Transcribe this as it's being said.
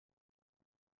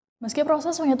Meski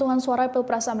proses penghitungan suara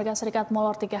Pilpres Amerika Serikat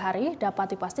molor 3 hari,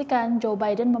 dapat dipastikan Joe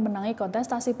Biden memenangi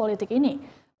kontestasi politik ini.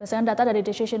 Berdasarkan data dari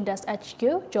Decision Desk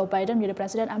HQ, Joe Biden menjadi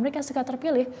presiden Amerika Serikat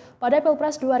terpilih pada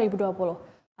Pilpres 2020.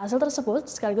 Hasil tersebut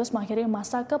sekaligus mengakhiri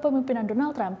masa kepemimpinan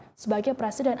Donald Trump sebagai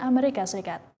presiden Amerika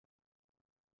Serikat.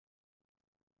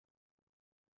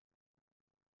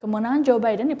 Kemenangan Joe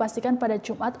Biden dipastikan pada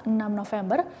Jumat 6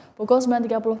 November pukul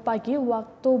 9.30 pagi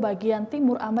waktu bagian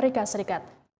timur Amerika Serikat.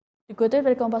 Dikutip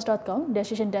dari Kompas.com,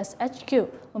 Decision Desk HQ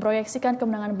memproyeksikan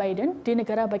kemenangan Biden di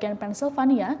negara bagian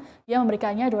Pennsylvania yang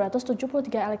memberikannya 273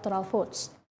 electoral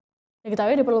votes.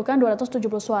 Diketahui diperlukan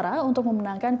 270 suara untuk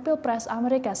memenangkan Pilpres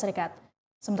Amerika Serikat.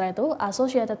 Sementara itu,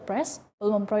 Associated Press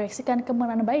belum memproyeksikan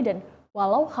kemenangan Biden,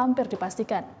 walau hampir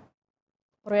dipastikan.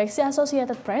 Proyeksi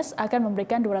Associated Press akan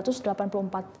memberikan 284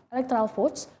 electoral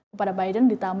votes kepada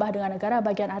Biden ditambah dengan negara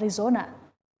bagian Arizona.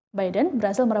 Biden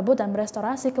berhasil merebut dan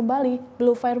merestorasi kembali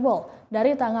Blue Firewall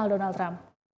dari tangan Donald Trump.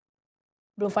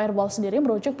 Blue Firewall sendiri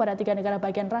merujuk pada 3 negara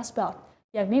bagian Rust Belt,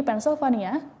 yakni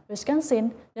Pennsylvania,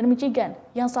 Wisconsin, dan Michigan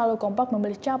yang selalu kompak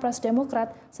memilih capres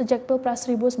Demokrat sejak Pilpres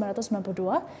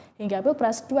 1992 hingga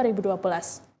Pilpres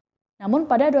 2012. Namun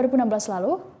pada 2016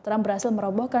 lalu, Trump berhasil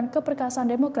merobohkan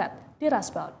keperkasaan Demokrat di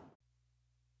Rust Belt.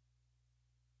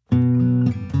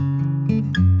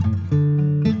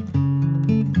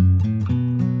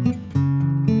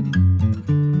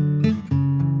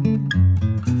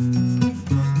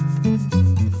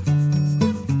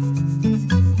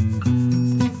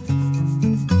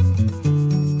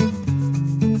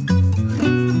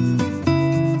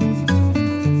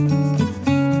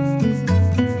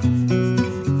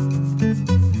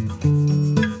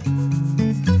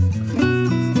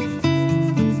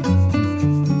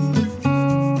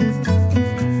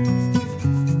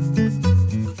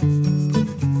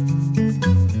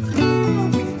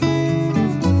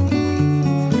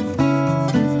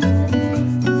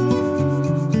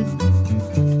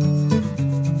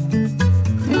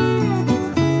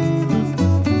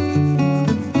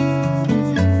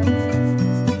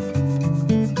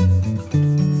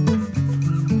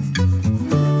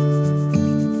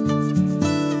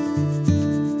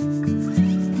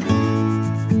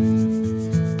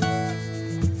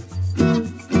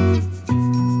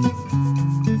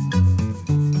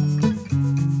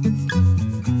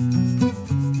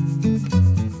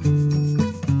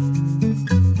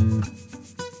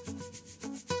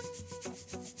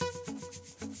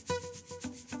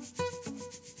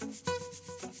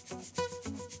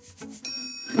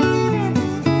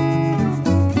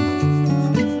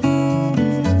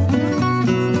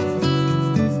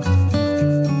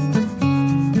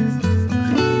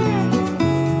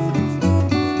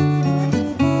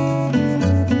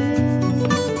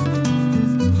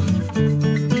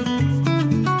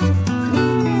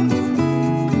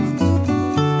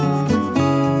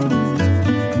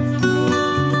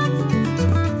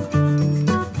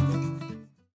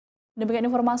 Demikian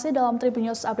informasi dalam Tribun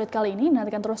News Update kali ini.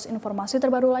 Nantikan terus informasi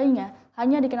terbaru lainnya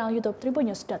hanya di kanal YouTube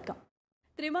tribunnews.com.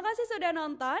 Terima kasih sudah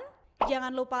nonton.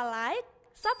 Jangan lupa like,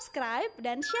 subscribe,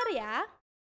 dan share ya.